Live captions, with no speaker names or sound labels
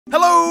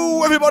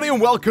Hello everybody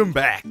and welcome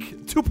back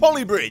to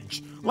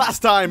Polybridge. Last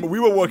time we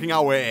were working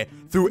our way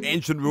through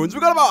ancient ruins. We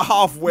got about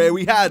halfway.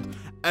 We had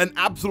an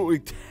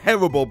absolutely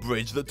terrible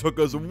bridge that took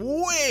us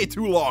way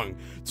too long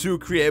to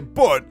create,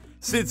 but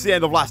since the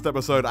end of last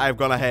episode, I've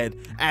gone ahead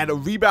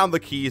and rebound the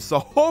keys, so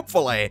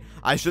hopefully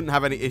I shouldn't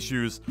have any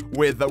issues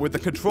with the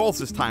controls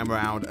this time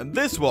around. And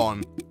this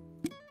one,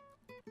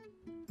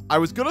 I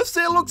was gonna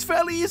say it looks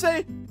fairly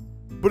easy,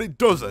 but it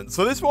doesn't.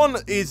 So this one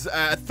is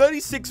a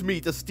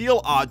 36-meter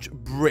steel arch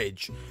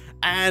bridge,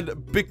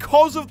 and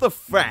because of the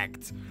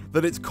fact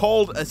that it's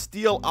called a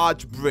steel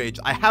arch bridge,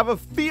 I have a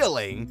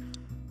feeling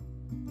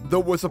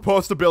that we're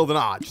supposed to build an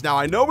arch. Now,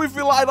 I know we've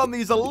relied on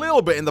these a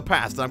little bit in the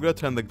past, and I'm going to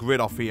turn the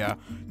grid off here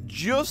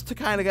just to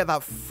kind of get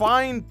that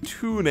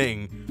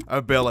fine-tuning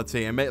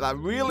ability and make that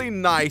really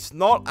nice,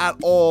 not at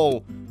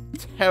all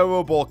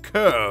terrible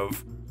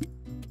curve.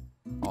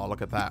 Oh,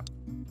 look at that.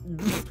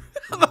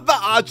 That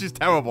arch is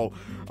terrible.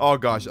 Oh,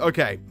 gosh.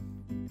 Okay.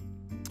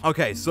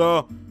 Okay,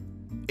 so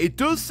it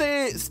does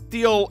say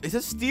steel. It's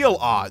a steel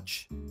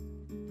arch.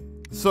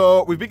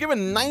 So we've been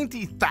given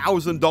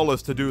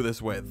 $90,000 to do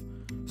this with.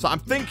 So I'm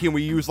thinking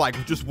we use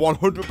like just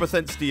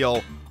 100%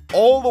 steel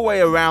all the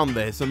way around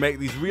this and make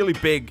these really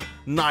big,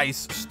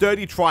 nice,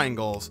 sturdy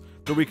triangles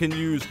that we can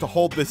use to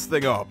hold this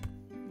thing up.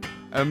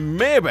 And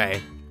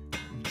maybe,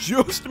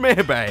 just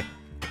maybe,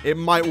 it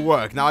might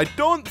work. Now, I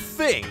don't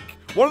think...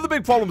 One of the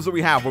big problems that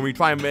we have when we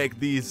try and make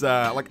these,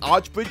 like,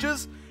 arch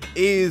bridges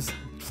is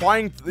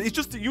it's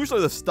just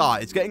usually the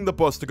start. It's getting the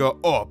bus to go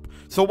up.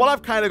 So what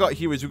I've kind of got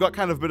here is we've got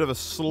kind of a bit of a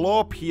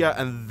slope here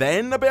and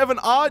then a bit of an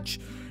arch.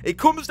 It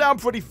comes down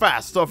pretty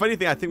fast. So if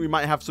anything, I think we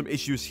might have some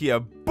issues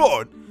here.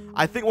 But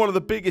I think one of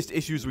the biggest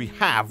issues we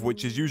have,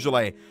 which is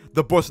usually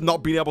the bus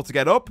not being able to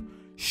get up,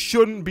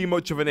 shouldn't be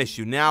much of an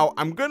issue. Now,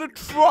 I'm going to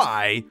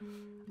try...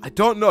 I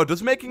don't know.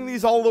 Does making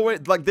these all the way,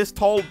 like, this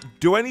tall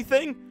do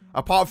anything?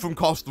 Apart from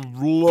cost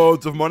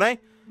loads of money.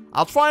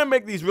 I'll try and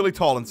make these really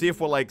tall and see if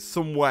we're like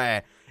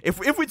somewhere. If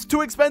it's too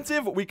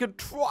expensive, we could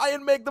try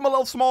and make them a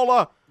little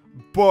smaller.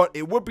 But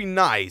it would be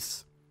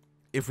nice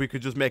if we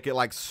could just make it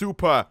like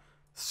super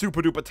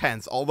duper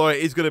tense. Although it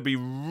is going to be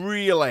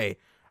really,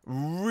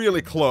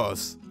 really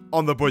close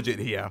on the budget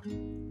here.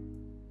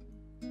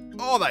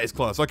 Oh, that is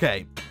close.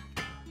 Okay.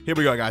 Here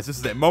we go, guys. This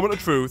is it. Moment of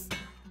truth.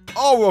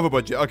 Oh, we're over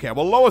budget. Okay,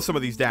 we'll lower some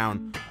of these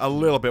down a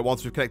little bit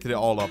once we've connected it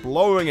all up.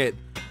 Lowering it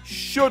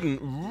shouldn't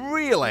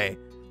really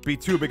be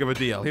too big of a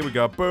deal. Here we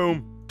go.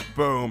 Boom,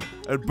 boom,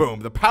 and boom.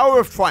 The power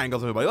of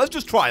triangles, everybody. Let's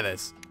just try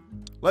this.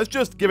 Let's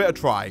just give it a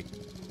try.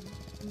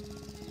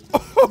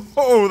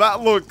 Oh,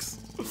 that looks...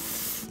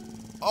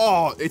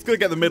 Oh, it's going to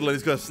get the middle and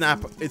it's going to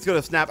snap. It's going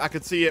to snap. I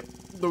can see it.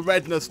 The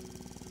redness.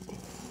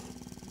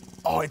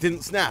 Oh, it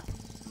didn't snap.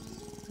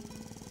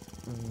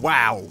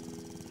 Wow.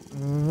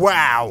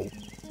 Wow.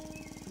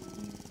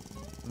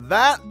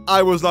 That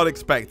I was not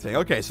expecting.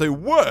 Okay, so it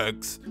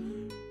works.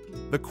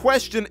 The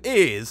question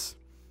is,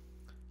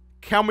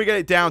 can we get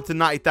it down to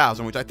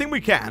 90,000? Which I think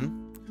we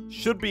can.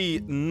 Should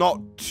be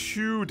not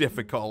too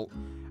difficult.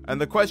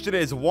 And the question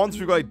is, once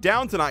we got it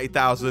down to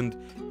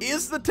 90,000,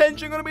 is the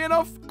tension going to be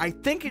enough? I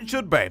think it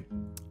should be.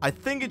 I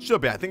think it should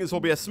be. I think this will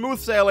be a smooth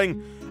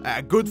sailing,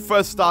 a good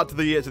first start to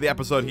the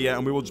episode here,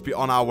 and we will just be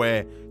on our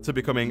way to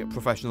becoming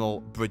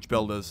professional bridge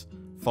builders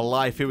for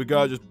life. Here we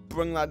go. Just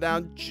bring that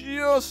down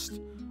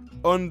just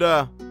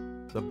under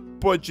the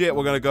budget.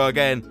 We're going to go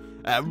again.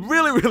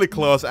 Really, really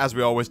close, as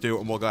we always do,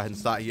 and we'll go ahead and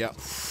start here.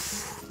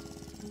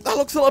 That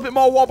looks a little bit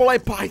more wobbly,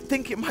 but I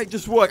think it might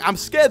just work. I'm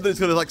scared that it's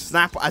going to, like,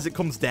 snap as it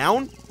comes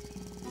down.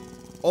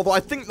 Although I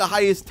think the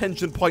highest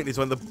tension point is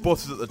when the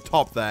bus is at the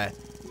top there.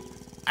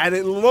 And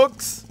it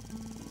looks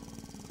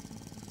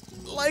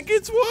like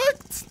it's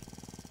worked.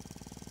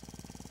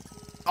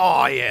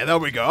 Oh, yeah, there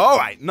we go. All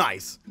right,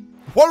 nice.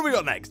 What do we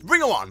got next?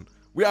 Bring them on.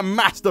 We are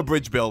master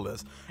bridge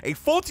builders. A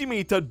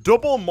 40-meter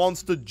double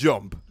monster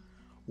jump.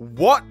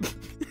 What?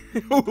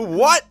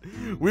 What?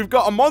 We've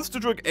got a monster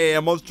truck A,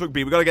 a monster truck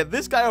B. We've got to get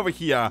this guy over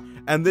here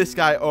and this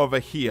guy over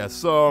here.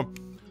 So,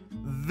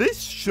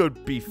 this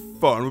should be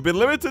fun. We've been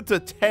limited to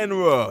 10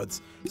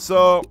 roads.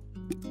 So,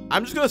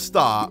 I'm just going to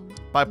start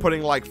by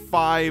putting like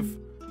 5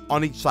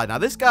 on each side. Now,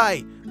 this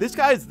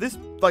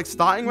like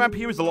starting ramp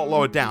here is a lot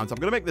lower down. So, I'm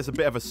going to make this a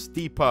bit of a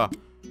steeper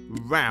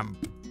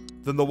ramp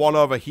than the one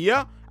over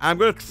here. And I'm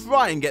going to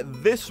try and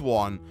get this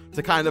one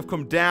to kind of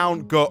come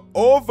down, go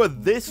over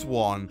this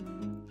one,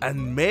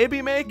 and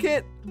maybe make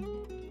it?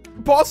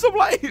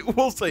 Possibly?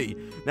 We'll see.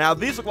 Now,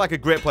 these look like a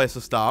great place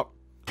to start.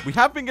 We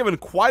have been given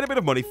quite a bit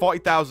of money.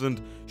 40,000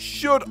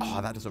 should...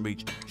 Oh, that doesn't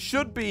reach.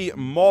 Should be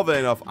more than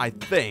enough, I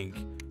think,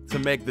 to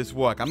make this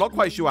work. I'm not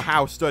quite sure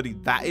how sturdy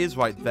that is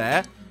right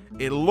there.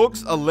 It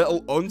looks a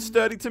little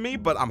unsturdy to me,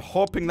 but I'm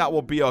hoping that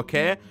will be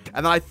okay.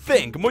 And then I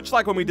think, much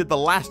like when we did the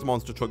last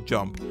monster truck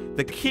jump,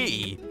 the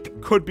key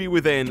could be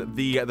within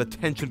the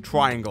tension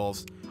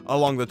triangles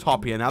along the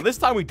top here. Now, this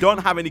time we don't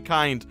have any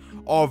kind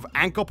of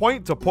anchor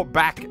point to put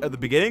back at the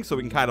beginning, so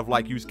we can kind of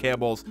like use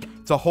cables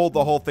to hold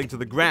the whole thing to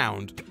the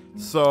ground.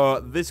 So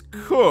this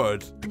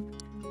could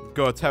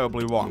go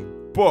terribly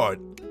wrong, but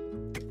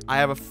I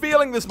have a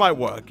feeling this might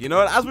work. You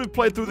know, and as we've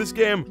played through this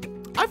game,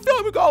 I feel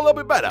like we got a little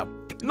bit better.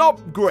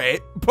 Not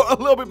great, but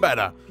a little bit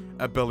better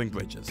at building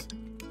bridges.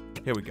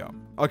 Here we go.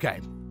 Okay.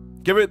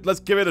 Let's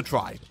give it a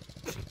try.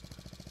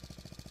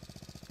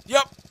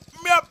 Yep.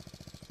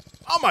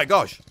 Oh my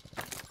gosh.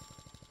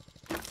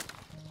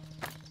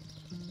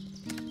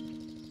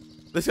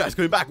 This guy's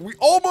coming back. We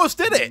almost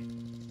did it.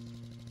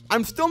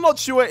 I'm still not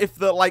sure if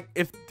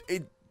if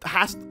it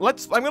has...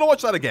 I'm gonna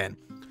watch that again.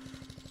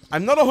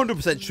 I'm not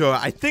 100% sure.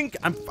 I think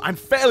I'm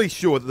fairly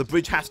sure that the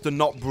bridge has to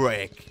not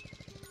break.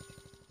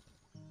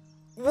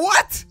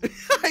 What?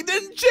 I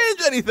didn't change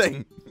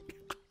anything.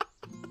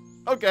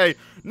 Okay,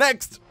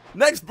 next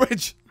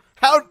bridge.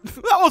 How?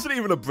 That wasn't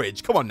even a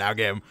bridge. Come on now,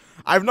 game.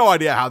 I have no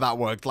idea how that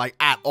worked, like,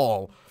 at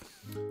all.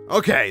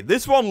 Okay,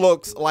 this one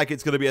looks like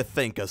it's going to be a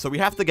thinker. So we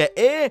have to get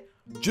A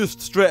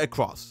just straight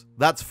across.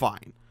 That's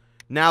fine.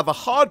 Now, the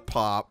hard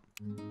part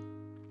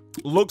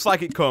looks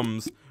like it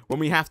comes when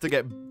we have to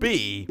get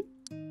B.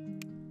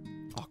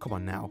 Oh, come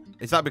on now.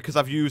 Is that because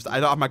I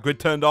don't have my grid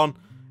turned on?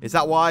 Is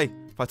that why?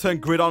 If I turn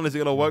grid on, is it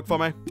going to work for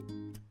me?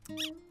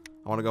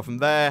 I want to go from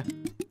there.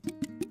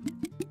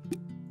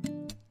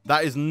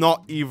 That is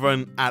not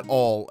even at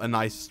all a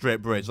nice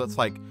straight bridge. Let's,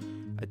 like,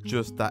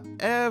 adjust that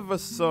ever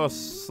so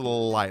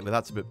slightly.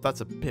 That's a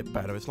bit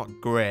better. It's not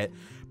great.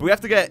 But we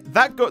have to get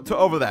that to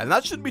over there. And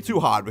that shouldn't be too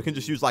hard. We can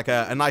just use, like,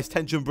 a nice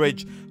tension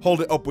bridge,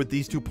 hold it up with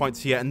these 2 points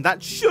here, and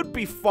that should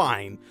be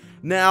fine.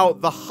 Now,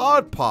 the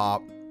hard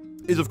part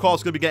is, of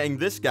course, going to be getting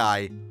this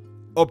guy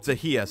up to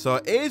here. So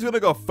A is going to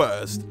go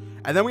first,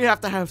 and then we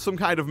have to have some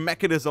kind of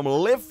mechanism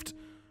lift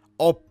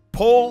or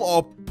pull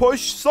or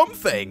push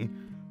something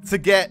to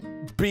get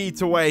B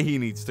to where he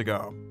needs to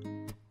go.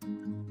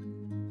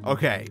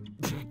 Okay.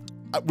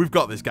 We've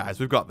got this, guys.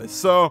 We've got this.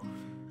 So,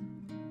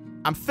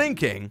 I'm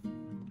thinking...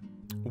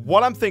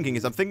 What I'm thinking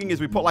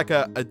is we put, like,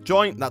 a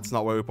joint... That's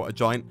not where we put a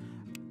joint.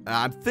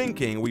 I'm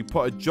thinking we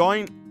put a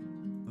joint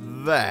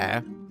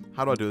there.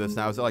 How do I do this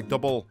now? Is it, like,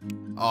 double...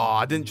 Oh,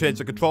 I didn't change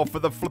the control for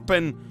the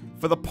flipping...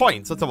 For the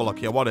points. Let's have a look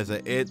here. What is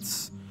it?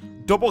 It's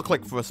double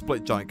click for a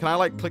split joint. Can I,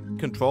 like, click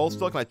control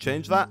still? Can I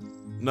change that?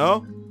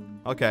 No?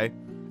 Okay.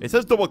 It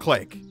says double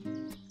click.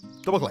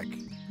 Double click.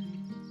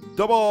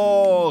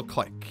 Double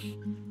click.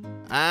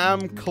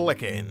 I'm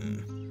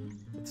clicking.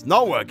 It's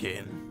not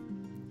working.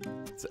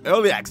 It's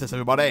early access,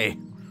 everybody.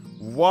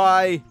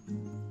 Why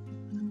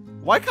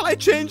can't I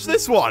change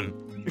this one?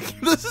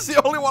 This is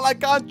the only one I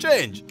can't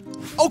change.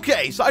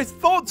 Okay, so I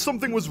thought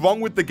something was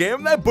wrong with the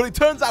game there, but it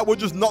turns out we're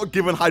just not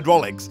given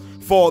hydraulics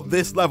for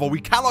this level.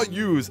 We cannot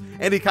use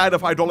any kind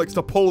of hydraulics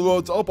to pull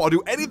roads up or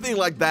do anything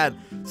like that.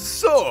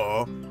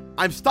 So,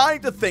 I'm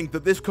starting to think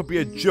that this could be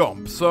a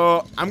jump.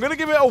 So, I'm going to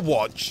give it a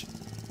watch.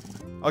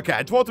 Okay,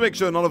 I just want to make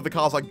sure none of the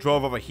cars, like,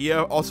 drove over here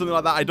or something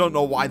like that. I don't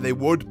know why they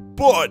would,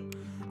 but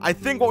I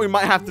think what we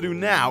might have to do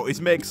now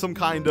is make some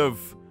kind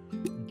of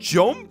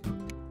jump,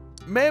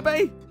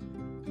 maybe?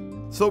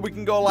 So we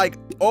can go, like,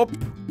 up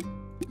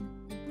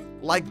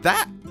like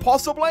that,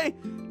 possibly?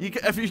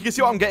 If you can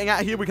see what I'm getting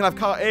at here, we can have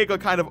car A go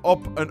kind of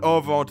up and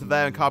over onto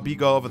there and car B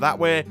go over that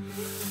way.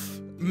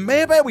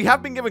 Maybe we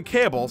have been given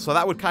cable, so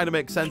that would kind of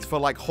make sense for,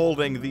 like,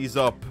 holding these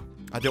up.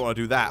 I don't want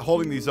to do that.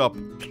 Holding these up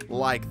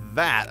like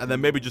that, and then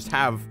maybe just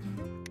have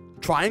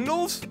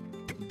triangles?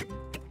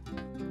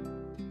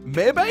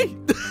 Maybe?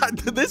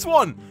 This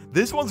one's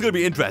going to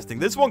be interesting.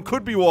 This one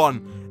could be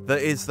one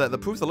that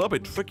proves a little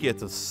bit trickier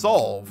to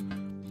solve.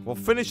 We'll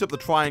finish up the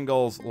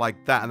triangles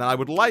like that, and then I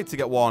would like to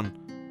get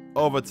one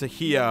over to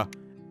here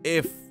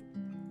if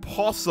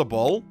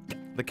possible.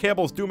 The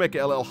cables do make it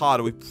a little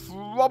harder. We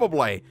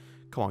probably...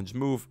 Come on, just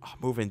move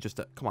in just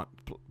a... Come on,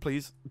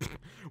 please.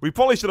 We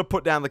probably should have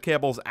put down the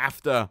cables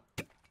after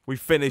we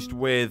finished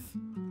with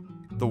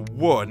the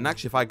wood. And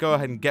actually, if I go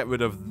ahead and get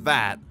rid of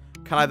that,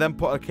 can I then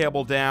put a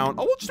cable down?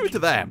 Oh, we'll just do it to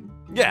there.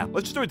 Yeah,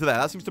 let's just do it to there.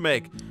 That seems to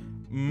make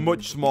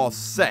much more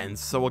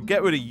sense. So we'll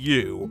get rid of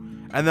you.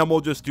 And then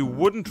we'll just do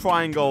wooden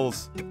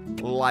triangles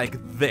like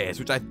this,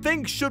 which I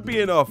think should be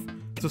enough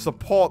to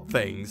support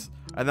things.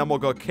 And then we'll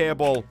go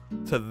cable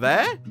to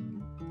there.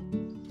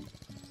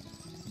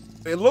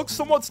 It looks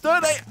somewhat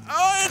sturdy.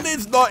 Oh, and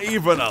it's not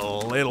even a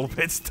little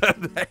bit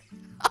sturdy.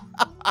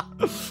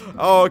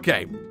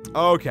 Okay.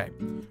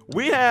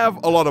 We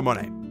have a lot of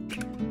money.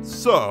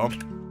 So,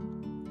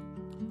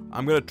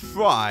 I'm going to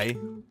try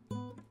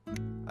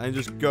and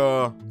just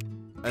go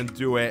and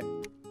do it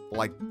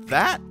like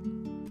that.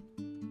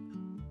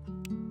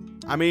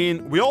 I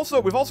mean, we've also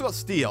got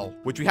steel,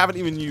 which we haven't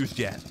even used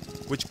yet,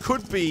 which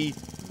could be...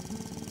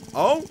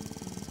 Oh.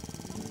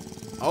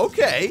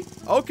 Okay,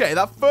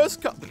 that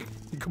first car...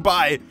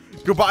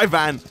 Goodbye,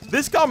 van.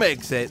 This car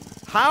makes it.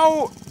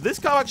 This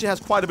car actually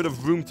has quite a bit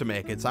of room to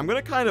make it, so I'm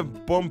going to kind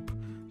of bump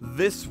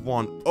this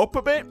one up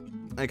a bit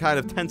and kind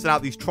of tension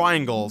out these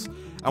triangles.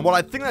 And what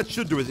I think that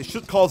should do is it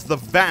should cause the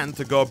van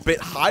to go a bit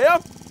higher.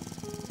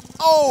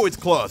 Oh, it's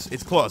close,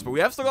 but we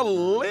have still got a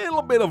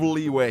little bit of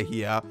leeway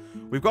here.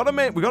 We've got to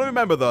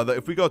remember, though, that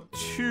if we go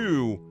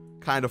too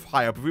kind of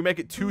high up, if we make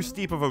it too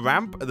steep of a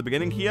ramp at the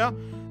beginning here,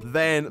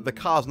 then the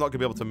car's not going to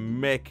be able to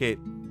make it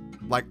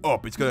like,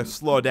 up. It's going to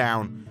slow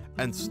down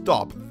and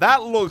stop.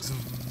 That looks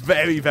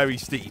very, very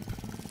steep.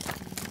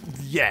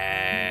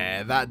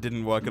 Yeah, that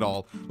didn't work at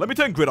all. Let me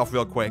turn grid off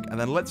real quick, and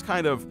then let's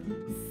kind of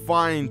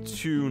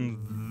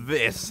fine-tune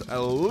this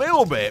a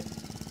little bit.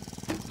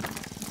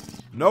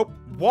 Nope.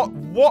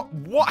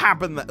 What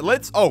happened there?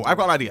 Oh, I've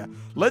got an idea.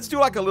 Let's do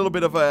like a little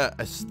bit of a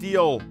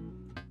steel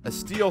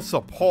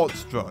support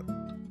strut.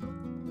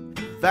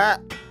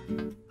 That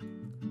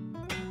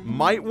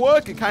might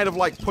work. It kind of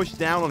like pushed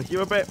down on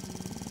here a bit.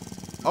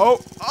 Oh,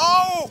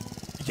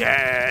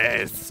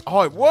 yes.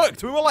 Oh, it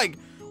worked. We were like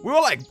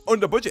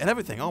under budget and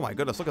everything. Oh my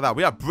goodness, look at that.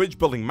 We are bridge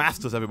building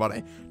masters,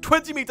 everybody.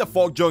 20-meter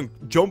fork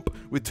jump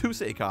with 2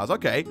 city cars.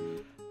 Okay.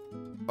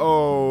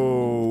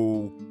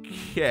 Okay.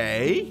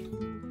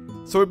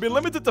 So we've been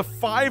limited to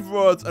 5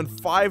 roads and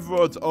 5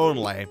 roads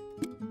only.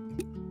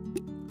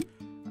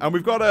 And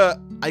we've got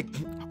a...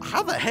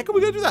 how the heck are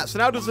we going to do that? So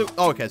now does it...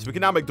 Oh, okay, so we can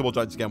now make double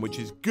joints again, which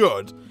is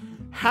good.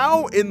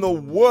 How in the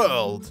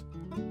world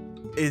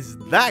is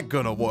that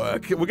going to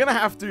work? We're going to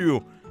have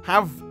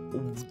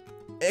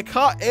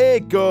car A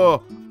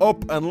go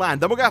up and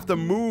land. Then we're going to have to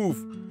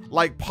move,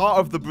 like, part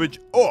of the bridge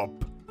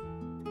up.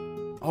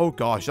 Oh,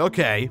 gosh,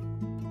 okay.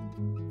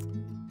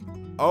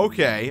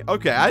 Okay,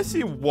 I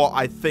see what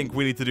I think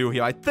we need to do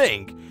here. I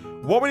think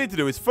what we need to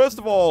do is, first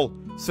of all,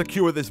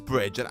 secure this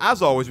bridge. And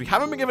as always, we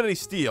haven't been given any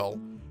steel,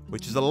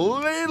 which is a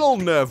little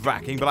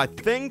nerve-wracking, but I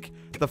think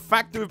the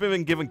fact that we've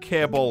been given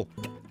cable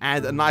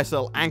and a nice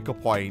little anchor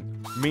point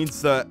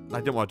means that...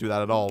 I didn't want to do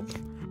that at all.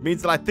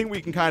 Means that I think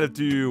we can kind of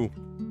do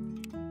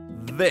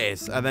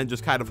this and then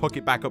just kind of hook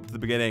it back up to the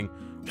beginning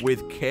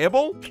with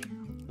cable.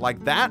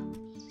 Like that.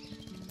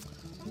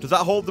 Does that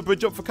hold the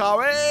bridge up for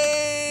car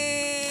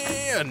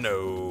A?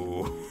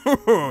 No.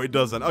 It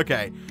doesn't.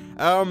 Okay.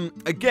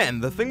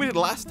 Again, the thing we did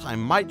last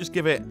time might just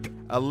give it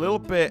a little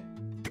bit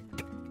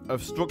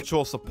of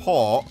structural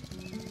support.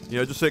 You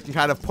know, just so it can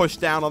kind of push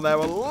down on there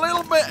a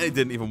little bit. It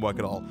didn't even work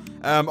at all.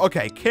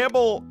 Okay,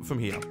 cable from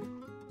here.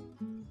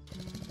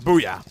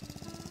 Booyah.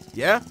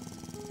 Yeah?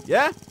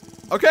 Yeah?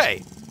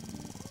 Okay.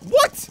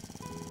 What?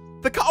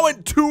 The car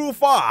went too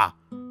far.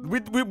 We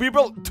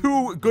built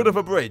too good of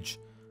a bridge.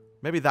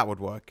 Maybe that would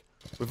work.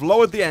 We've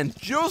lowered the end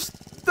just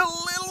a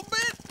little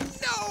bit.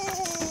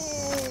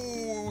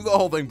 No! The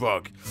whole thing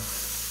broke.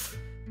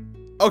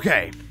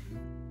 Okay.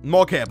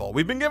 More cable.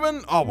 We've been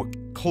given... Oh, we're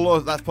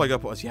close. That's probably going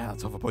to put us... Yeah,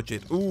 that's over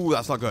budget. Ooh,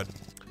 that's not good.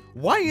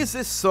 Why is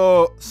this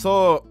so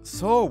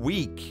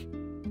weak?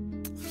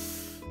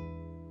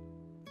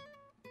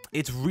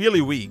 It's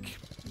really weak.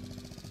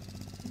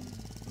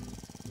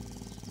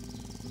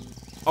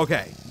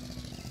 Okay.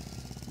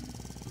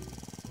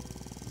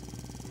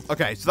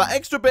 Okay, so that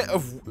extra bit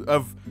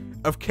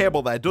of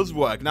cable there does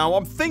work. Now, what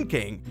I'm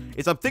thinking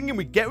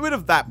we get rid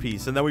of that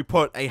piece and then we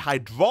put a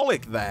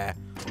hydraulic there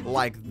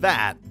like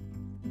that.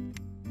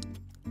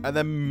 And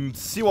then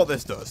see what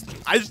this does.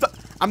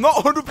 I'm not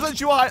 100%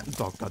 sure how...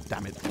 Oh, god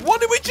damn it.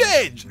 What did we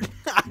change?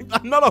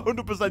 I'm not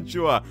 100%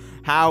 sure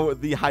how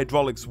the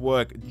hydraulics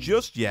work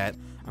just yet.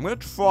 I'm going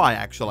to try,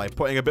 actually,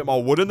 putting a bit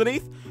more wood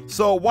underneath.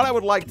 So what I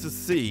would like to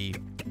see...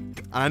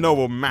 And I know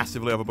we're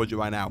massively over budget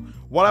right now.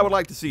 What I would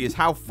like to see is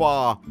how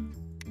far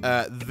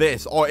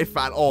this, or if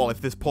at all,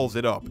 if this pulls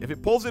it up. If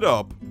it pulls it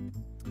up,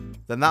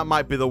 then that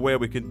might be the way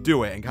we can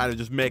do it and kind of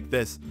just make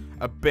this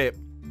a bit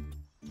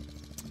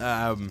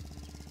more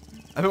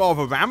of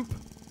a ramp.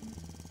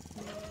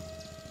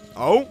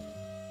 Oh.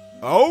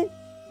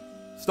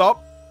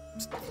 Stop.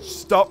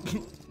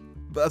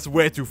 That's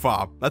way too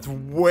far. That's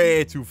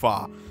way too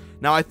far.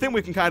 Now, I think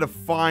we can kind of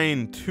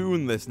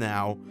fine-tune this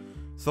now.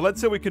 So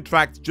let's say we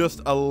contract just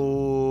a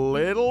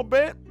little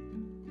bit.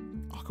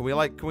 Oh, can we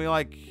like,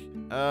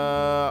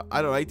 I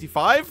don't know,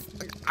 85?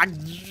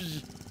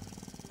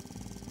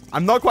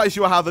 I'm not quite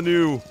sure how the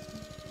new...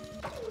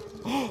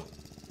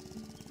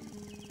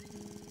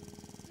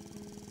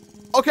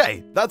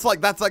 Okay, that's like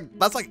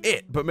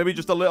it, but maybe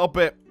just a little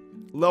bit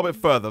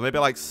further. Maybe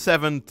like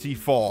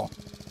 74.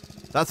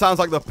 That sounds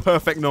like the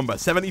perfect number.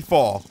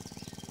 74.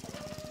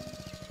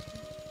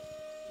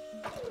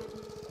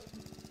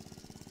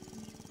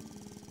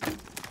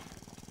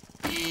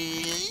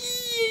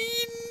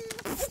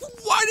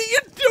 What are you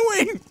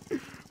doing?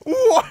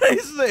 What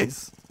is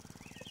this?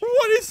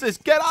 What is this?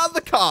 Get out of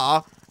the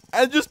car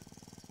and just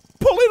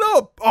pull it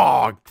up.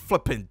 Oh,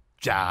 flipping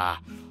jar.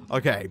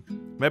 Okay,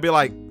 maybe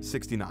like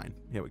 69.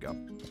 Here we go.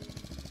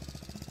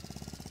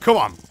 Come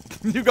on.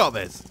 You got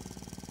this.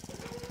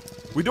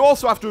 We do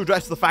also have to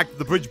address the fact that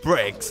the bridge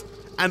breaks,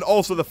 and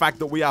also the fact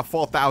that we are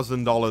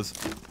 $4,000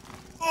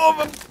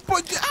 over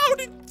budget. How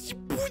did you...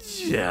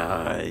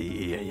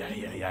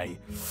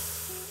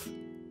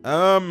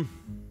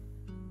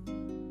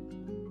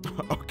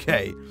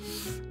 Okay.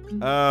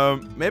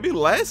 Maybe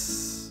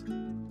less?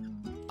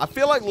 I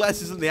feel like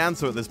less isn't the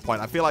answer at this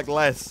point. I feel like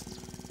less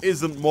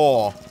isn't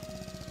more.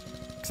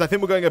 Because I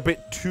think we're going a bit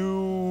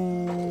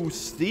too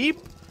steep.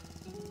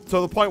 To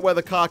the point where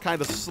the car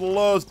kind of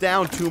slows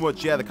down too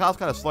much. Yeah, the car's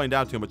kind of slowing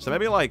down too much. So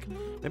maybe like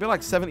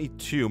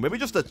 72. Maybe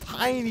just a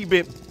tiny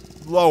bit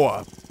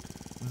lower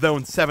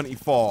than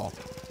 74.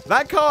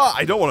 That car,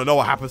 I don't want to know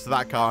what happens to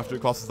that car after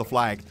it crosses the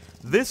flag.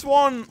 This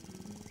one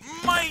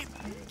might...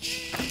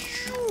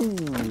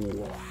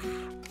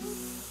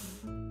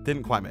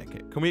 Didn't quite make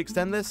it. Can we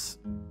extend this?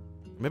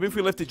 Maybe if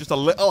we lift it just a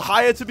little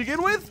higher to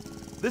begin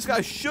with? This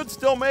guy should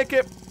still make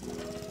it.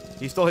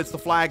 He still hits the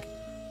flag.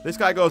 This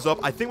guy goes up.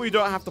 I think we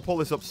don't have to pull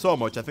this up so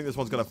much. I think this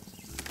one's going to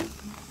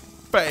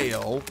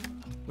fail,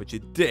 which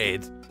it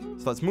did.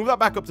 So let's move that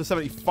back up to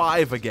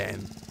 75 again.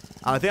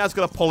 And I think that's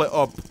going to pull it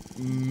up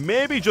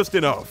maybe just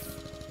enough.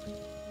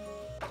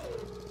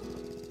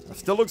 It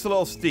still looks a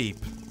little steep.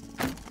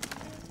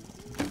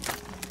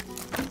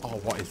 Oh,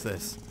 what is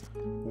this?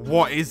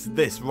 What is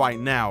this right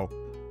now?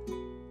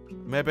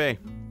 Maybe a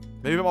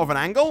bit more of an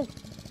angle?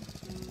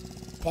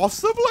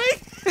 Possibly?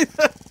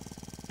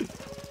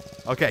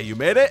 Okay, you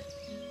made it.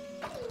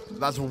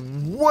 That's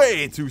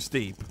way too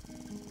steep.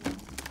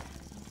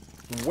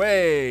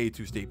 Way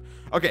too steep.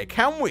 Okay,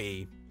 can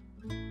we...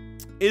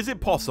 Is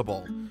it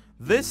possible?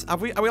 This... Are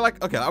we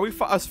like... Okay, are we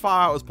as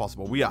far out as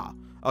possible? We are.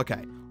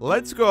 Okay,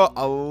 let's go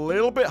a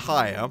little bit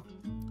higher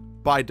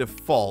by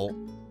default.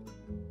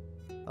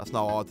 That's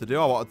not what I wanted to do.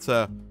 I wanted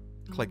to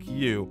click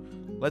you.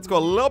 Let's go a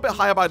little bit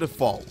higher by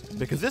default.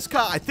 Because this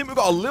car, I think we've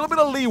got a little bit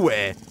of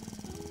leeway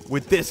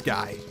with this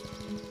guy.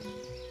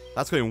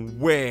 That's going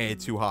way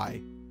too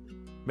high.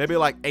 Maybe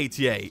like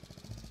 88. It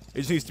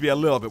just needs to be a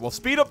little bit. We'll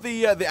speed up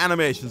the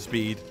animation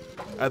speed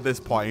at this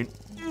point.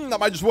 That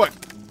might just work.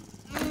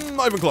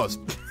 Not even close.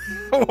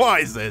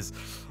 What is this?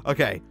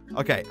 Okay.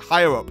 Okay.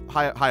 Higher up.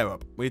 Higher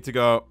up. We need to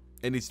go.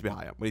 It needs to be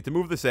higher. We need to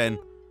move this in.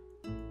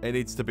 It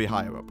needs to be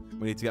higher up.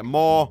 We need to get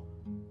more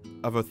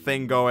of a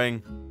thing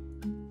going.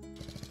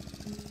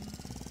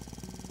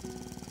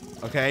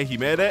 Okay. He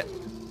made it.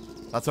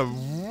 That's a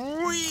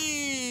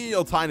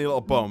real tiny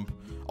little bump.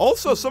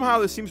 Also, somehow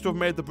this seems to have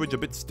made the bridge a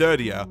bit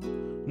sturdier.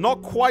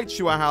 Not quite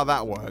sure how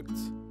that worked.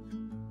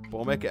 But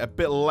we'll make it a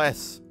bit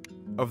less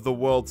of the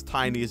world's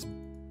tiniest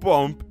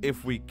bump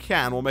if we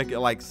can. We'll make it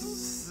like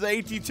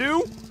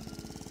 82.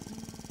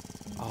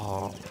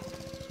 Oh.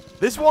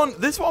 This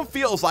one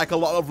feels like a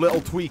lot of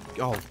little tweak.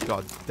 Oh,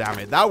 god damn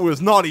it. That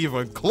was not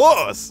even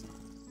close.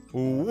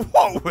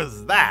 What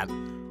was that?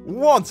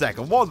 1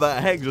 second. What the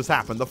heck just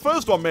happened? The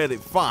first one made it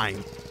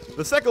fine.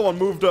 The second one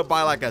moved up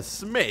by like a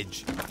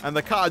smidge, and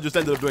the car just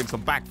ended up doing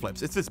some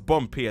backflips. It's this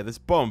bump here. This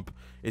bump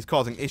is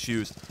causing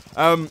issues.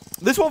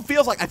 This one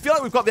feels like, I feel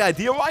like we've got the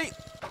idea right,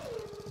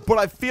 but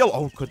I feel,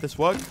 oh, could this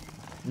work?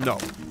 No.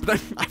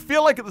 But I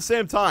feel like at the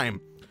same time,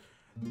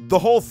 the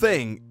whole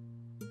thing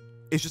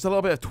is just a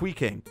little bit of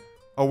tweaking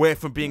away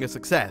from being a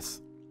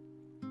success.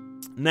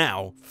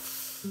 Now,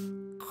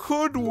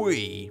 could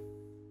we...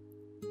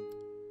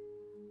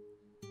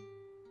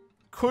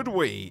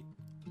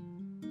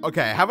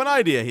 Okay, I have an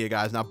idea here,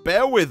 guys. Now,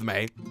 bear with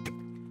me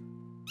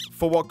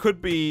for what could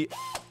be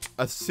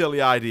a silly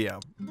idea.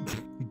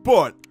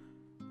 But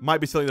might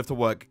be silly enough to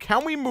work.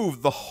 Can we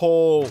move the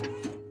whole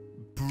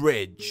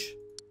bridge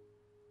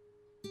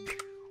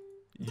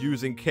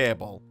using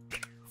cable?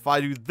 If I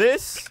do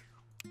this,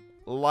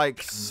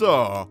 like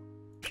so,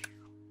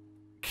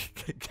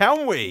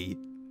 can we?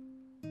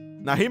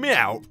 Now, hear me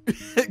out.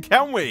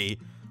 Can we,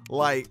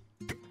 like,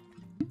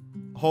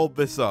 hold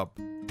this up?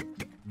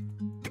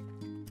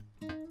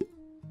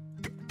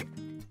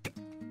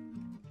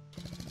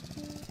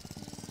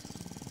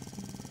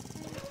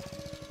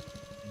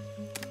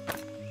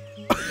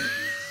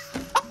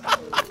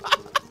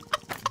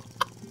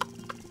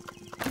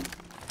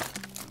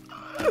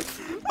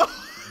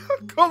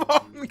 Come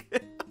on.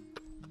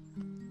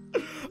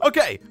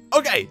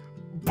 Okay,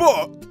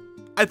 but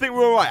I think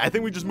we're alright. I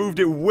think we just moved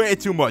it way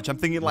too much. I'm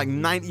thinking like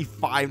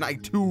 95,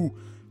 92.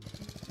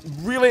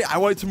 Really, I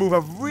want it to move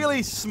a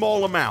really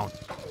small amount.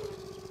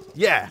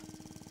 Yeah.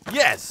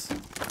 Yes.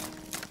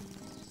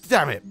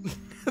 Damn it.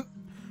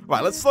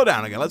 Right, let's slow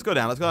down again. Let's go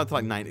down. Let's go down to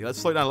like 90. Let's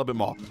slow down a little bit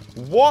more.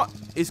 What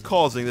is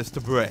causing this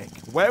to break?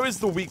 Where is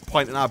the weak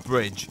point in our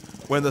bridge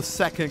when the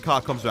second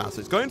car comes around? So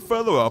it's going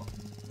further up.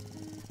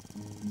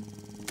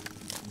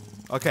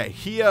 Okay,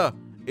 here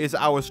is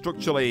our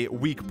structurally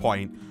weak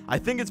point. I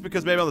think it's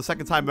because maybe on the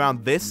second time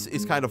around, this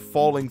is kind of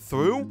falling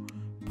through.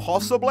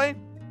 Possibly.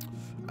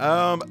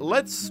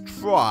 Let's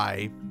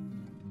try.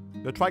 I'm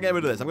going to try getting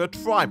rid of this. I'm going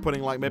to try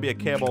putting like maybe a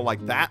cable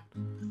like that.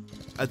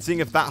 And seeing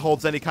if that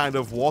holds any kind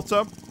of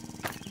water.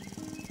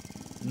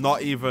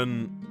 Not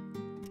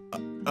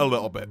even a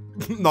little bit.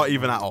 Not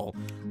even at all.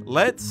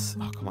 Let's...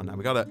 Oh, come on now.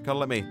 We gotta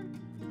let me...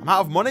 I'm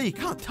out of money. You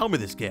can't tell me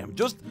this game.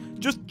 Just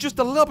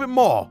a little bit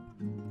more.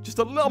 Just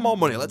a little more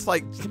money. Let's,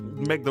 like,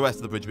 make the rest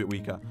of the bridge a bit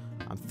weaker.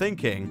 I'm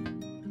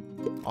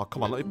thinking... Oh,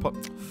 come on.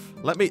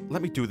 Let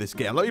me do this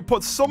game. Let me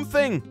put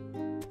something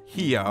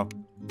here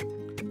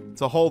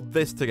to hold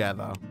this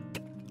together.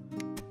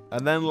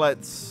 And then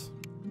let's...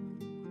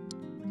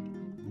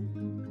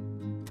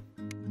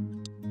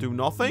 do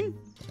nothing?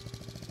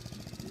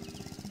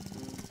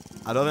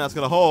 I don't think that's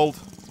going to hold.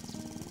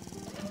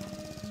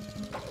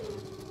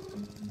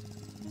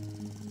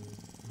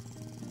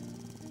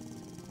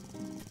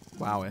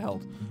 Wow, it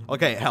held.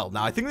 Okay, hell,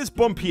 now I think this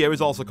bump here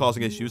is also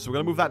causing issues, so we're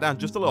going to move that down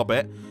just a little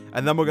bit,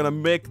 and then we're going to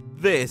make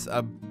this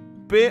a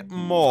bit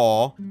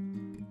more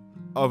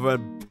of a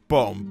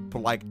bump,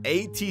 like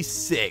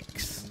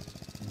 86.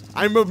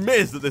 I'm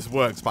amazed that this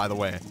works, by the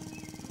way.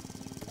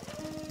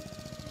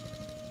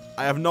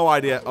 I have no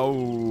idea. Oh.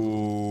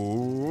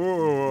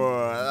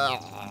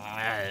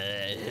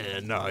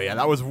 No, yeah,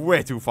 that was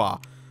way too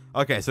far.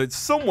 Okay, so it's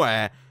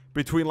somewhere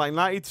between like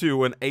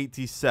 92 and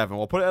 87.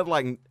 We'll put it at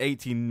like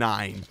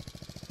 89.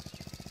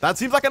 That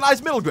seems like a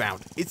nice middle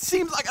ground. It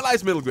seems like a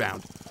nice middle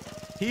ground.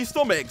 He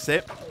still makes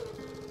it.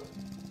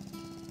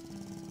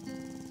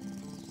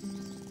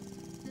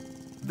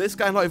 This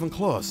guy not even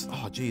close.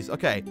 Oh, jeez.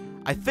 Okay.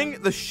 I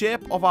think the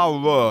shape of our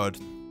road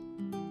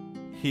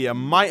here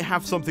might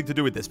have something to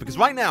do with this. Because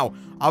right now,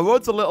 our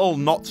road's a little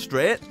not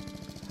straight.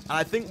 And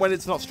I think when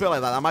it's not straight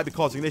like that, that might be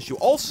causing an issue.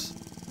 Also...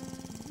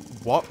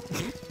 What?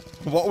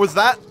 What was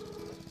that?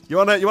 You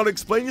wanna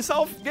explain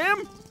yourself,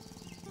 game?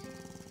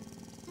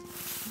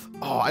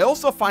 Oh, I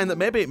also find that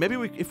maybe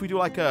if we do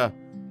like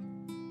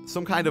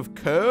some kind of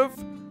curve,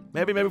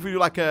 maybe if we do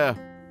like a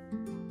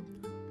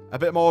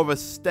bit more of a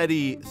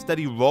steady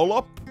roll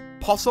up,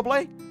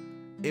 possibly,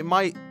 it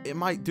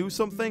might do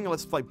something.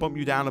 Let's like bump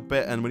you down a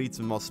bit, and we need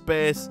some more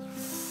space.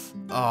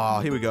 Oh,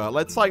 here we go.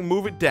 Let's like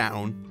move it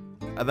down,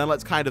 and then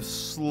let's kind of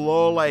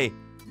slowly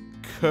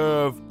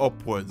curve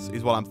upwards.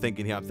 Is what I'm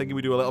thinking here. I'm thinking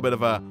we do a little bit of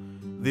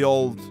the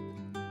old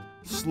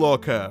slow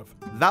curve.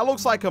 That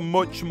looks like a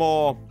much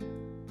more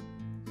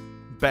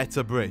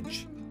better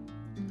bridge.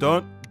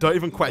 Don't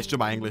even question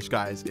my English,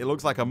 guys. It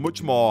looks like a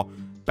much more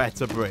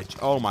better bridge.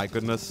 Oh my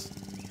goodness.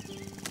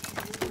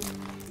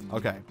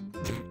 Okay.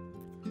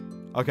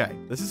 Okay,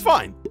 this is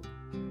fine.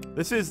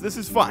 This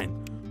is fine.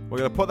 We're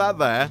gonna put that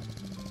there,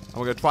 and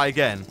we're gonna try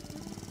again.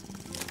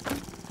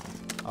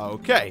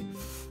 Okay.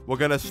 We're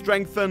gonna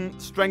strengthen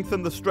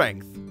the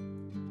strength.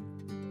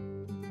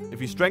 If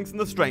you strengthen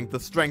the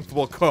strength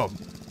will come.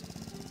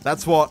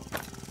 That's what.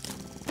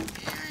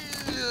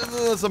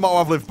 That's the motto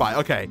I've lived by.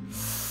 Okay.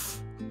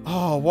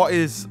 Oh, what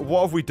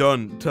have we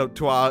done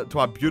to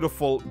our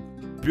beautiful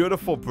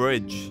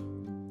bridge?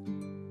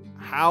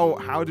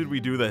 How did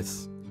we do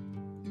this?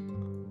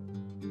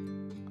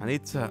 We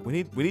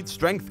need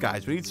strength,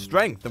 guys. We need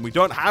strength, and we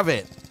don't have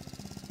it.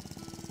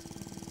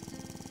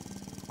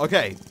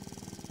 Okay.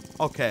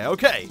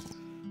 Okay.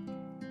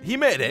 He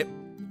made it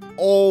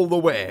all the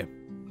way.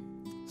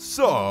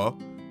 So,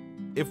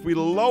 if we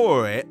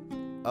lower it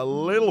a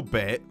little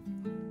bit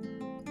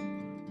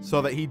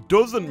so that he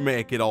doesn't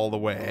make it all the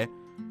way,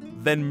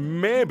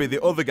 then maybe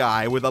the other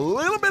guy with a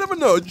little bit of a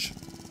nudge.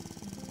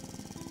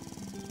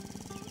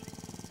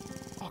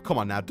 Oh, come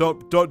on now.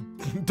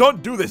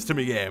 Don't do this to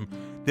me, game.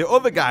 The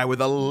other guy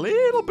with a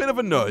little bit of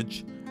a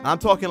nudge, and I'm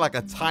talking like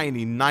a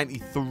tiny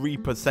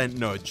 93%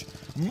 nudge,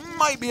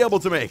 might be able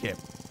to make it.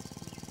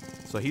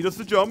 So he does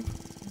the jump.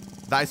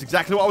 That is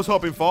exactly what I was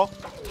hoping for.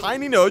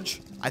 Tiny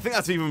nudge. I think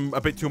that's even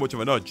a bit too much of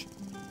a nudge.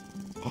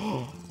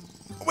 Oh,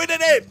 we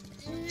did it!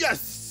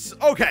 Yes!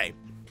 Okay.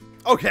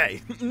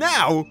 Okay.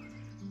 Now,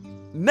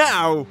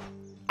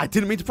 I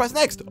didn't mean to press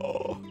next.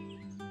 Oh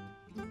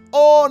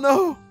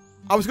no.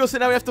 I was going to say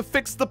now we have to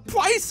fix the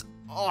price.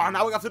 Oh,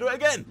 now we have to do it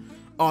again.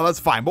 Oh, that's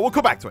fine, but we'll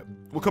come back to it.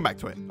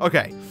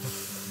 Okay.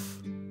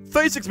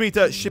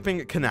 36-meter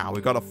shipping canal.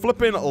 We've got a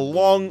flipping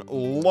long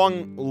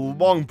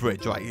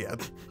bridge right here.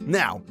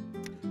 Now,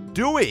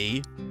 do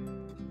we...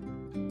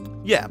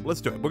 Yeah, let's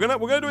do it. We're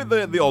gonna do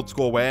it the old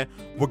school way.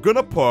 We're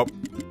gonna put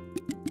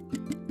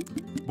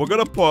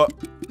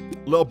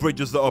little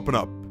bridges that open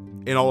up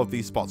in all of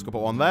these spots. We'll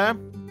put one there,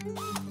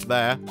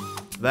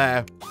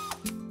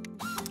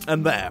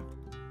 and there.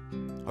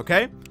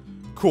 Okay?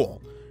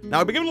 Cool. Now,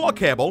 we've been given a lot of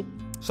cable,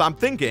 so I'm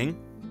thinking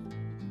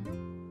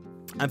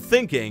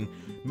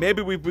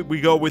maybe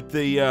we go with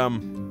the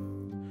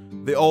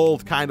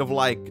old kind of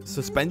like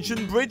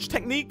suspension bridge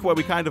technique, where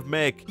we kind of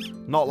make,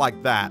 not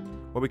like that,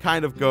 where we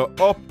kind of go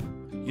up,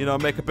 you know,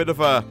 make a bit of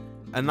a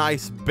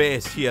nice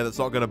base here that's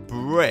not going to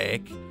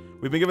break.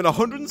 We've been given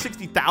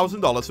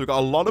 $160,000, so we've got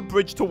a lot of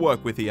bridge to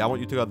work with here. I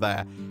want you to go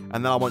there, and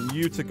then I want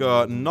you to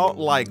go not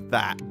like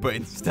that, but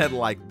instead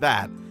like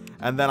that.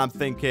 And then I'm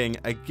thinking,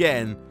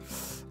 again,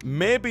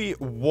 maybe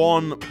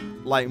one,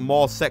 like,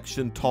 more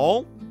section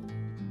tall.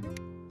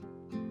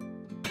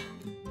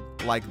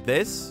 Like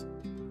this.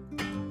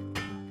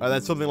 And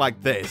then something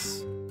like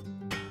this.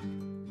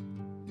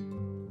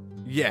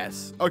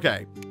 Yes.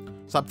 Okay.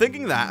 So I'm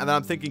thinking that, and then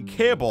I'm thinking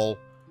cable.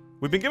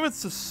 We've been given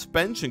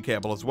suspension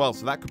cable as well,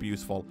 so that could be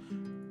useful.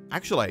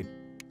 Actually.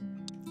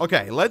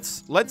 Okay,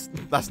 let's... That's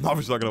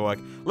obviously not going to work.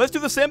 Let's do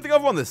the same thing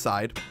over on this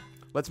side.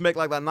 Let's make,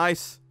 like, that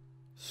nice,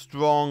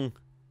 strong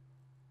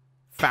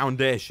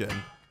foundation.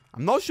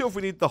 I'm not sure if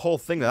we need the whole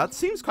thing there. That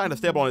seems kind of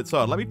stable on its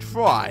own. Let me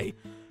try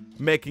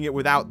making it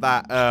without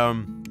that,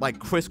 like,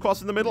 crisscross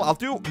in the middle. I'll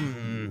do...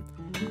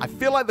 I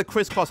feel like the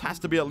crisscross has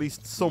to be at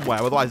least somewhere.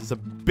 Otherwise, it's a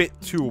bit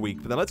too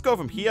weak. But then let's go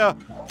from here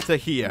to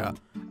here.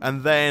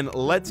 And then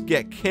let's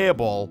get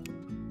cable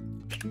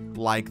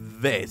like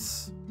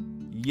this.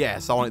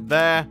 Yes, I want it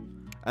there.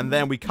 And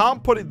then we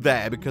can't put it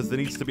there because there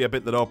needs to be a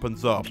bit that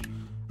opens up.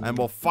 And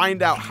we'll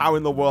find out how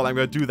in the world I'm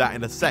going to do that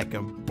in a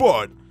second.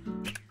 But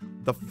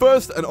the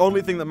first and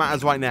only thing that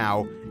matters right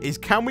now is,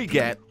 can we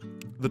get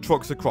the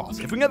trucks across?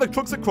 If we can get the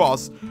trucks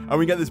across and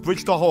we get this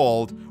bridge to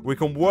hold, we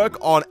can work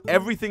on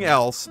everything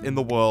else in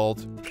the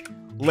world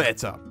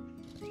later.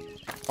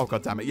 Oh,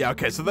 god damn it. Yeah,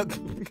 okay. So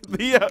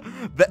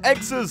the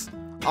X's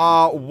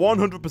are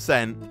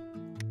 100%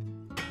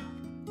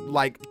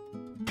 like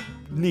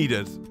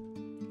needed.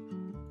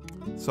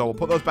 So we'll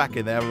put those back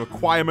in there. A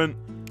requirement.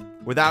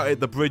 Without it,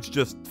 the bridge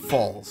just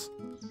falls.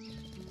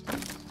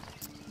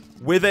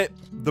 With it,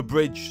 the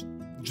bridge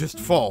just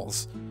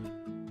falls.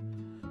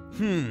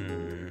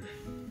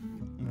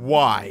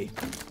 Why?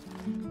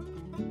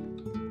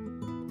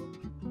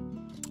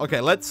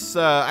 Okay, let's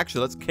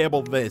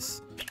cable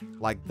this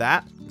like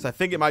that. Because I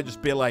think it might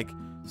just be like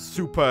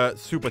super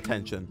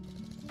tension.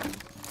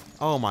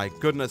 Oh my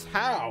goodness,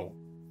 how?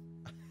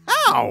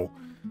 How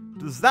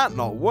does that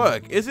not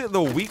work? Is it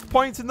the weak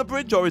points in the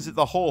bridge or is it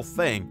the whole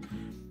thing?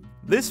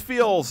 This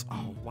feels...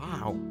 Oh,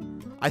 wow.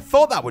 I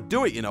thought that would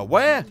do it, you know.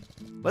 Where?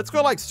 Let's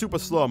go, like, super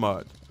slow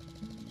mode.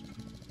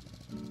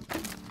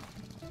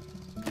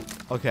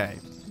 Okay.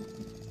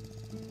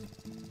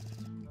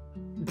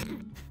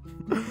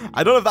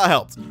 I don't know if that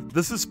helped.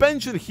 The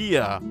suspension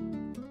here...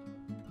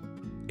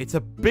 It's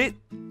a bit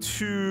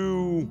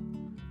too...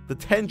 The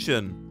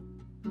tension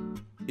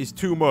is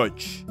too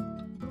much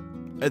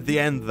at the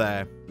end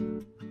there.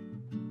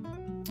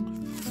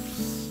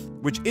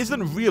 Which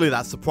isn't really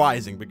that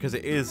surprising because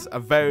it is a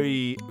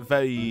very,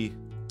 very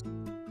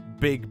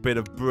big bit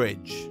of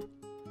bridge.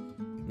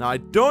 Now, I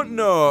don't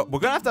know. We're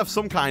going to have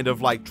some kind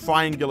of, like,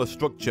 triangular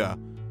structure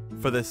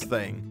for this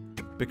thing.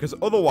 Because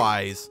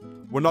otherwise,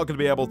 we're not going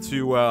to be able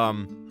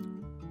to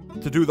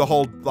do the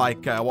whole,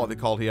 like, what are they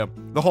called here?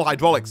 The whole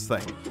hydraulics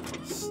thing.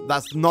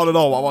 That's not at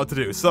all what I want to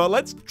do. So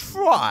let's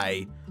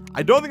try.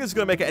 I don't think it's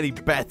going to make it any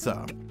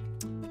better.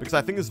 Because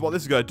I think what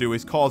this is going to do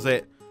is cause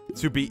it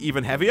to be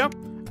even heavier.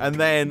 And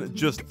then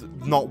just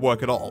not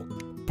work at all.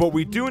 But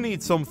we do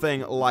need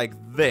something like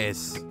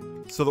this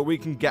so that we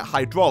can get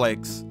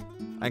hydraulics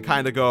and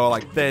kind of go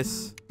like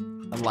this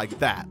and like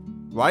that,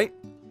 right?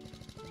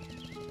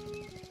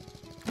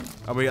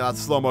 And we get that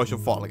slow motion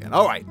fall again.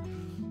 All right.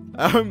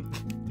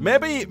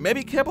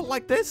 Maybe cable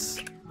like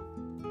this?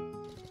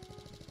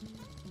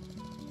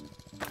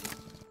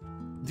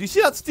 Do you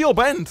see that steel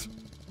bend?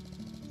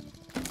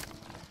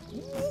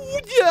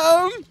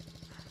 Yeah.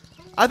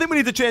 I think we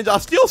need to change our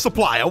steel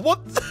supplier.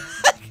 What the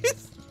heck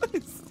is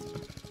this?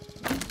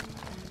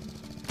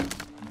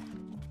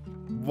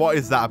 What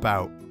is that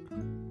about?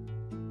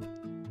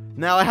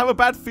 Now, I have a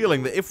bad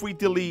feeling that if we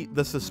delete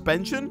the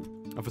suspension,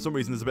 and for some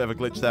reason there's a bit of a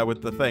glitch there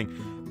with the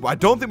thing, I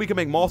don't think we can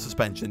make more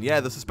suspension. Yeah,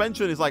 the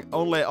suspension is like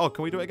only... Oh,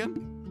 can we do it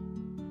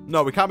again?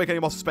 No, we can't make any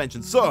more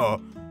suspension. So,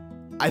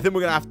 I think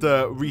we're going to have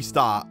to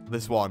restart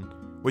this one,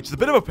 which is a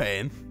bit of a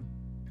pain,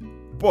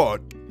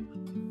 but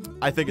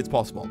I think it's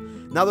possible.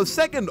 Now, the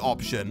second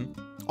option...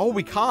 Oh,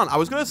 we can't. I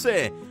was going to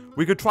say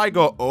we could try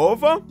go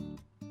over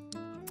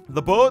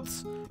the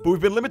boats, but we've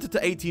been limited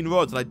to 18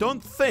 roads, and I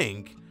don't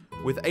think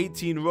with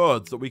 18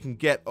 roads that we can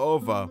get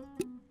over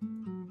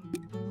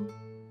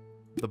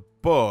the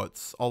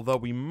boats, although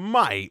we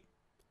might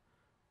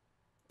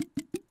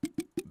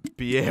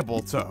be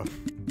able to.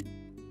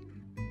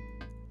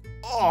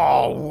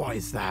 Oh, what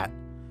is that?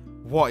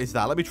 What is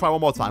that? Let me try one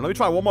more time. Let me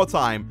try one more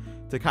time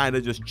to kind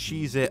of just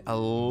cheese it a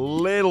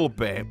little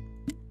bit.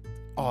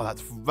 Oh,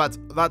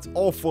 that's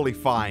awfully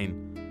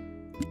fine.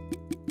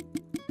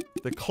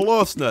 The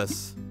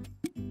closeness.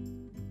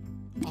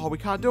 Oh, we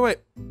can't do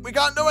it. We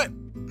can't do it.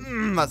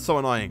 That's so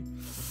annoying.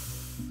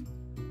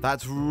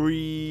 That's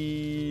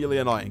really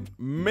annoying.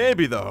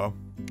 Maybe, though,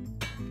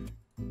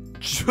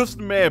 just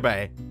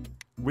maybe,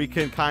 we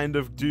can kind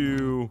of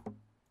do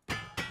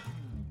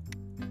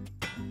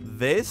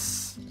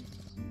this.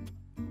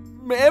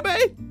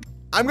 Maybe?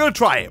 I'm going to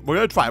try it. We're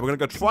going to try it. We're going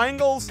to go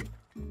triangles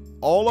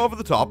all over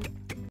the top.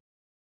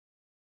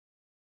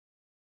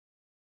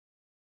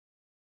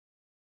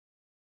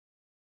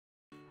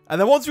 And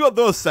then once you got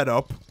those set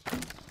up,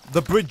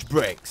 the bridge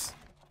breaks.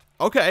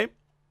 Okay.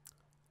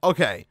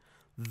 Okay.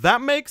 That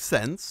makes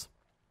sense.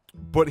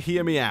 But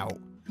hear me out.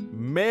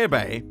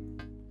 Maybe,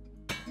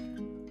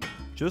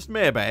 just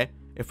maybe,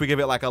 if we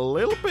give it like a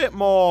little bit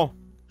more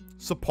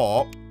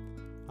support.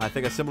 I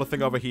think a similar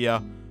thing over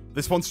here.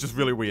 This one's just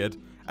really weird.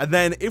 And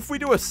then if we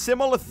do a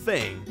similar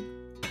thing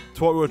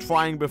to what we were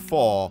trying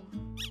before,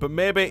 but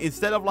maybe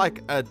instead of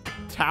like a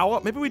tower,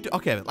 maybe we do...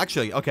 Okay,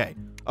 actually, okay.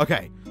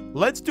 Okay.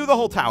 Let's do the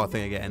whole tower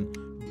thing again,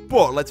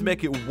 but let's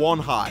make it one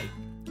high,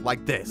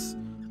 like this.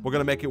 We're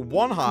going to make it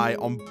one high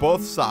on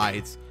both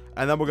sides,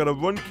 and then we're going to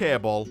run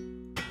cable.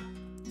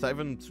 Is that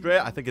even straight?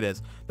 I think it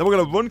is. Then we're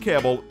going to run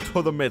cable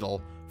to the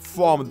middle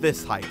from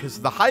this height, because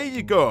the higher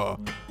you go,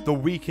 the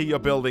weaker your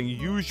building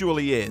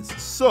usually is.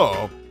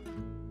 So,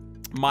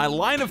 my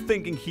line of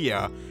thinking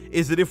here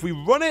is that if we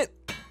run it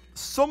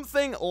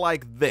something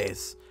like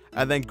this,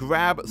 and then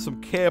grab some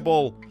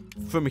cable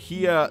from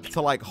here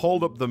to like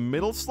hold up the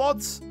middle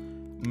slots,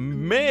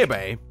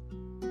 maybe,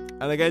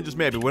 and again, just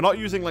maybe, we're not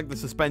using, like, the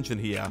suspension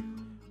here,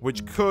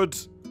 which could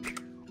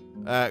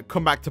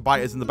come back to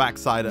bite us in the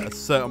backside at a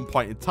certain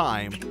point in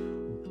time,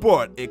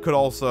 but it could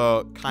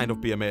also kind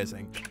of be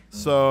amazing.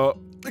 So,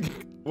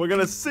 we're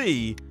going to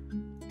see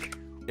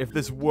if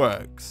this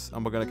works,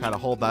 and we're going to kind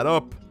of hold that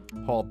up,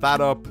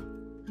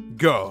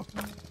 go.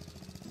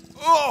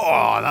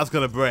 Oh, that's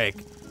going to break.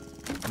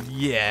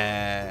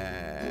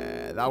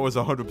 Yeah, that was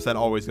 100%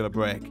 always going to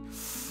break.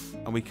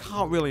 And we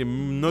can't really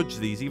nudge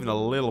these even a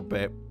little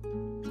bit.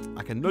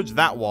 I can nudge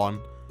that one.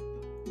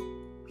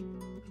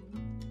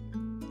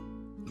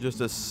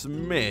 Just a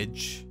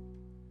smidge.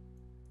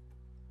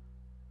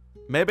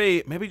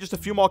 Maybe just a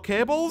few more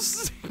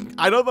cables?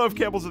 I don't know if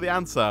cables are the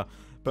answer,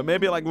 but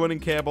maybe like running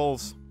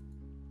cables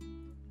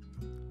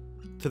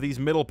to these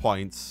middle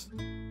points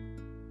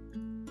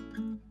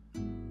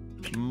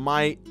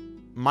might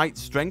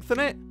strengthen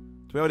it.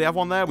 Do we already have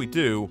one there? We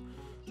do.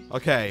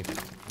 Okay.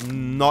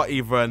 Not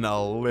even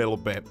a little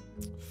bit.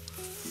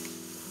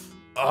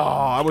 Oh,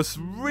 I was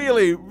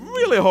really,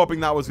 really hoping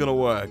that was going to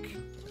work.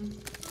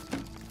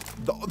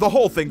 The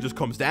whole thing just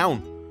comes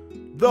down.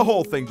 The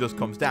whole thing just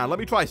comes down. Let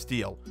me try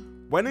steel.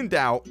 When in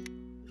doubt,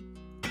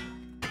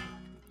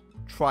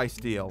 try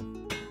steel.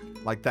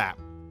 Like that.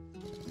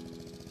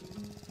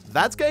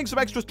 That's getting some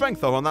extra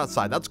strength, though, on that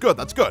side. That's good.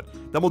 That's good.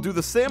 Then we'll do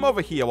the same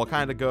over here. We'll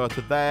kind of go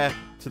to there,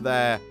 and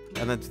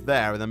then to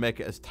there, and then make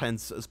it as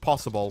tense as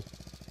possible.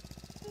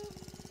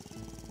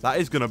 That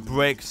is going to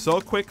break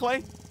so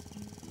quickly.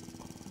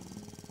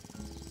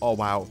 Oh,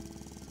 wow.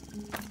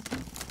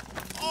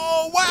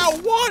 Oh, wow.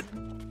 What?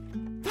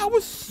 That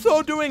was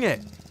so doing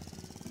it.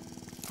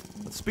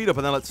 Let's speed up,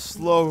 and then let's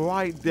slow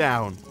right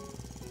down.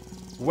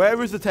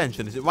 Where is the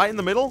tension? Is it right in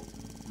the middle?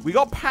 We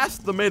got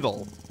past the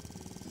middle.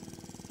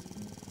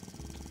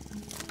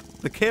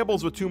 The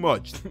cables were too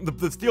much.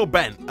 The steel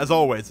bent, as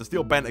always. The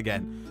steel bent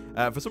again.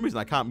 For some reason,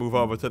 I can't move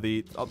over to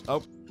the...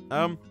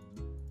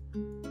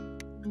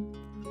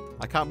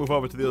 I can't move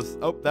over to the other...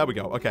 Oh, there we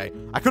go. Okay.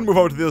 I couldn't move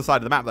over to the other side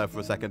of the map there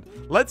for a second.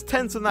 Let's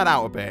tension that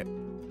out a bit.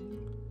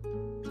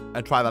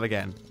 And try that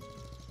again.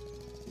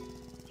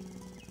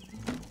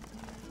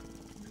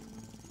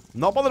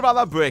 Not bothered about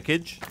that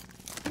breakage.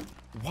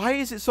 Why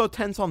is it so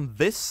tense on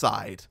this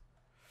side?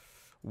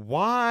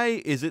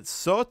 Why is it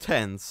so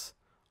tense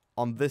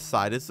on this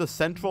side? Is the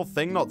central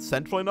thing not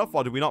central enough?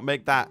 Or did we not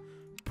make that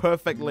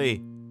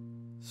perfectly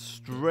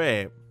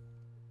straight?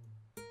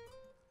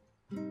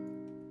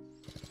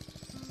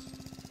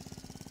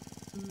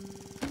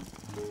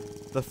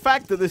 The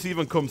fact that this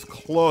even comes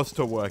close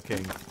to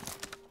working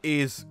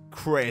is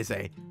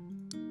crazy.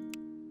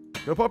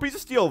 Gonna put a piece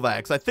of steel there,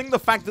 because I think the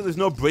fact that there's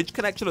no bridge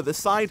connection at this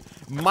side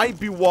might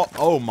be what...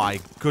 Oh my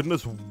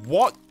goodness,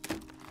 what?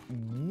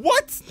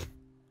 What?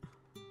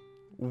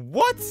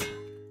 What?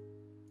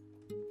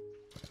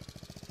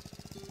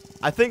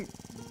 I think...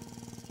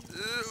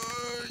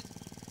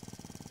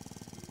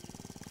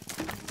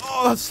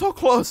 Oh, that's so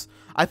close.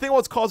 I think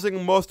what's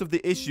causing most of the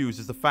issues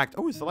is the fact...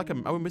 Oh, is there like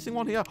a... Are we missing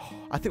one here?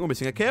 I think we're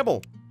missing a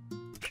cable.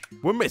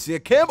 We're missing a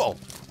cable.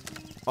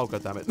 Oh,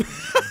 God damn it.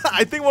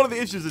 I think one of the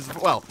issues is...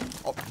 Well...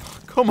 Oh,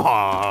 come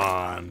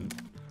on.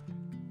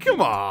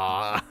 Come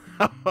on.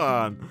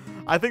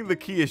 I think the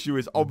key issue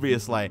is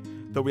obviously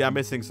that we are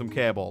missing some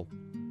cable.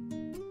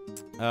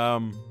 I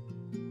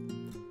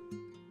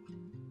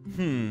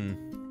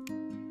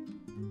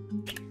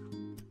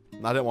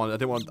didn't want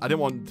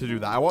to do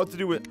that. I want to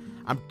do it...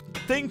 I'm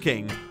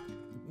thinking...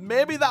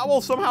 Maybe that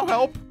will somehow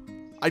help.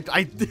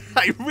 I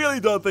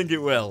really don't think it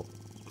will.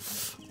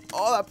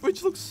 Oh, that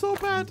bridge looks so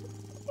bad.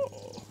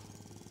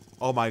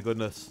 Oh my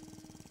goodness.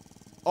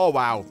 Oh,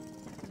 wow.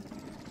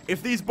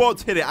 If these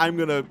boats hit it, I'm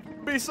going to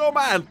be so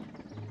mad.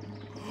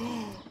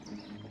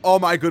 Oh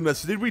my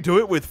goodness. Did we do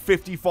it with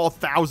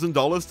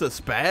 $54,000 to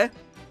spare?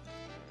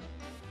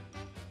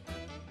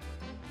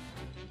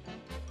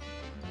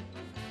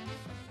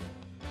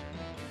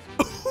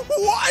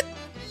 What?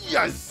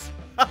 Yes.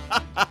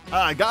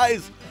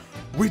 Guys,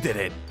 we did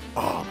it.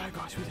 Oh my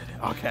gosh, we did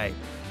it. Okay.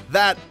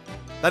 That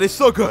is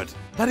so good.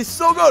 That is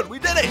so good. We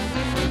did it.